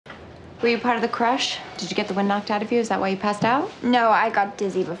Were you part of the crush? Did you get the wind knocked out of you? Is that why you passed out? No, I got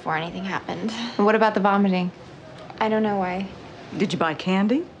dizzy before anything happened. And what about the vomiting? I don't know why. Did you buy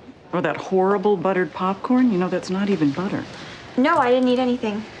candy? Or that horrible buttered popcorn? You know, that's not even butter. No, I didn't eat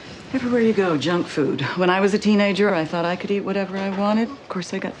anything. Everywhere you go, junk food. When I was a teenager, I thought I could eat whatever I wanted. Of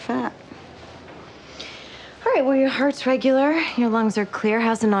course, I got fat. All right, well, your heart's regular. Your lungs are clear.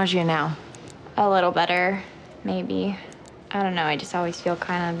 How's the nausea now? A little better, maybe. I don't know, I just always feel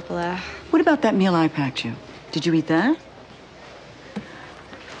kind of blah. What about that meal I packed you? Did you eat that?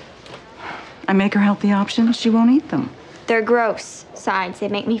 I make her healthy options. She won't eat them. They're gross sides. They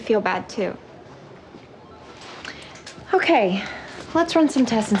make me feel bad, too. Okay, let's run some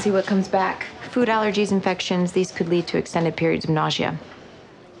tests and see what comes back. Food allergies, infections, these could lead to extended periods of nausea.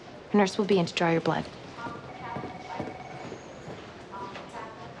 A nurse will be in to draw your blood.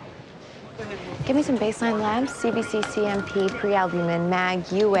 Give me some baseline labs, CBC, CMP, prealbumin, MAG,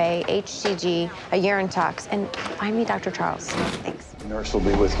 UA, HCG, a urine tox, and find me Dr. Charles. Thanks. The nurse will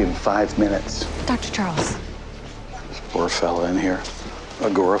be with you in 5 minutes. Dr. Charles. This poor fella in here.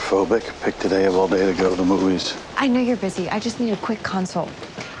 Agoraphobic. Picked today of all day to go to the movies. I know you're busy. I just need a quick consult.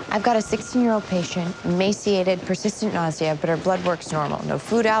 I've got a 16-year-old patient, emaciated, persistent nausea, but her blood work's normal. No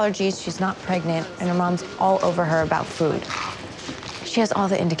food allergies, she's not pregnant, and her mom's all over her about food. She has all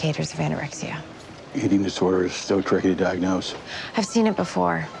the indicators of anorexia. Eating disorder is so tricky to diagnose. I've seen it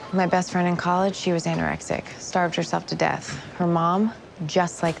before. My best friend in college, she was anorexic, starved herself to death. Her mom,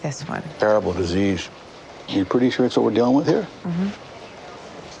 just like this one. Terrible disease. You're pretty sure it's what we're dealing with here? Mm-hmm.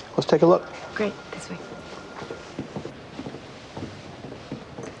 Let's take a look. Great, this way.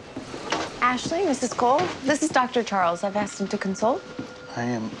 Ashley, Mrs. Cole, this is Dr. Charles. I've asked him to consult. I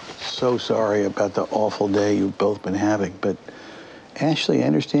am so sorry about the awful day you've both been having, but Ashley, I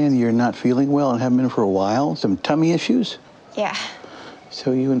understand you're not feeling well and haven't been for a while. Some tummy issues? Yeah.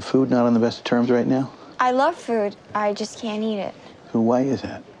 So you and food not on the best of terms right now? I love food. I just can't eat it. So why is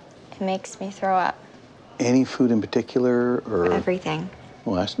that? It makes me throw up. Any food in particular, or? Everything.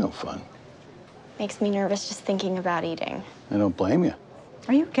 Well, that's no fun. Makes me nervous just thinking about eating. I don't blame you.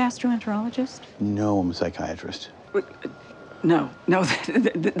 Are you a gastroenterologist? No, I'm a psychiatrist. No,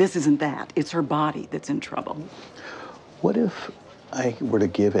 this isn't that. It's her body that's in trouble. What if I were to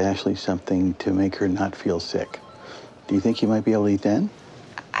give Ashley something to make her not feel sick? Do you think you might be able to eat then?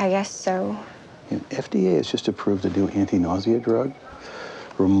 I guess so. You know, FDA has just approved a new anti-nausea drug.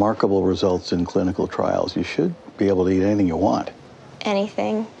 Remarkable results in clinical trials. You should be able to eat anything you want.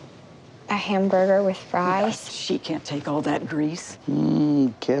 Anything. A hamburger with fries. She can't take all that grease.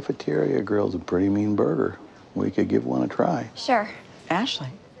 Cafeteria grill's a pretty mean burger. We could give one a try. Sure. Ashley.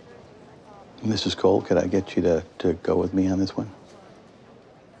 Mrs. Cole, could I get you to go with me on this one?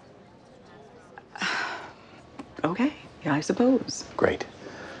 Okay, yeah, I suppose. Great.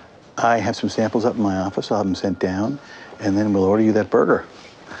 I have some samples up in my office. I'll have them sent down, and then we'll order you that burger.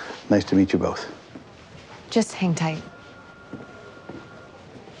 Nice to meet you both. Just hang tight.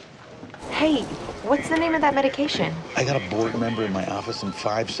 Hey, what's the name of that medication? I got a board member in my office in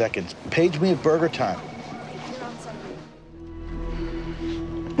 5 seconds. Page me at burger time.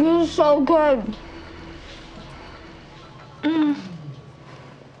 This is so good.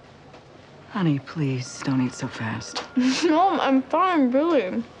 Honey, please, don't eat so fast. No, I'm fine,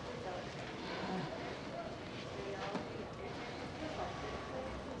 really.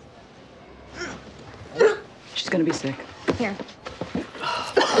 She's gonna be sick. Here.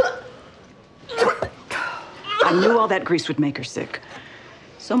 I knew all that grease would make her sick.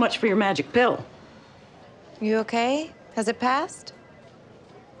 So much for your magic pill. You okay? Has it passed?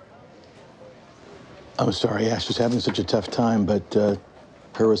 I'm sorry Ash was having such a tough time, but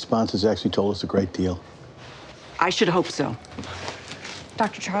her response has actually told us a great deal. I should hope so.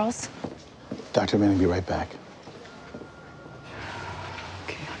 Dr. Charles? Dr. Manning, be right back.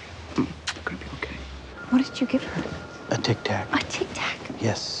 Okay, I'm gonna be okay. What did you give her? A Tic Tac. A Tic Tac?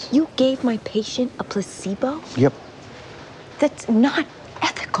 Yes. You gave my patient a placebo? Yep. That's not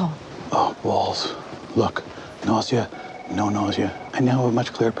ethical. Oh, balls. Look, nausea, no nausea. I now have a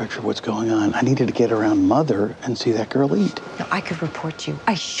much clearer picture of what's going on. I needed to get around Mother and see that girl eat. No, I could report you.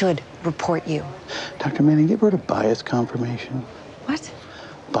 I should report you. Dr. Manning, you ever heard of bias confirmation? What?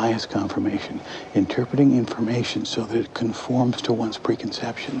 Bias confirmation. Interpreting information so that it conforms to one's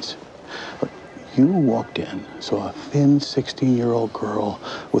preconceptions. Look, you walked in, saw a thin 16-year-old girl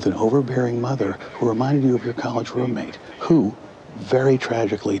with an overbearing mother who reminded you of your college roommate, who, very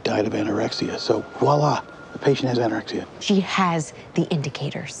tragically, died of anorexia. So, voila, the patient has anorexia. She has the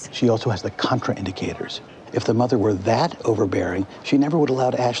indicators. She also has the contraindicators. If the mother were that overbearing, she never would have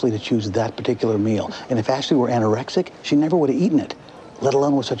allowed Ashley to choose that particular meal. And if Ashley were anorexic, she never would have eaten it. let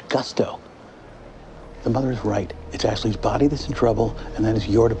alone with such gusto. The mother is right. It's Ashley's body that's in trouble, and that is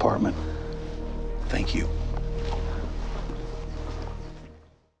your department. Thank you.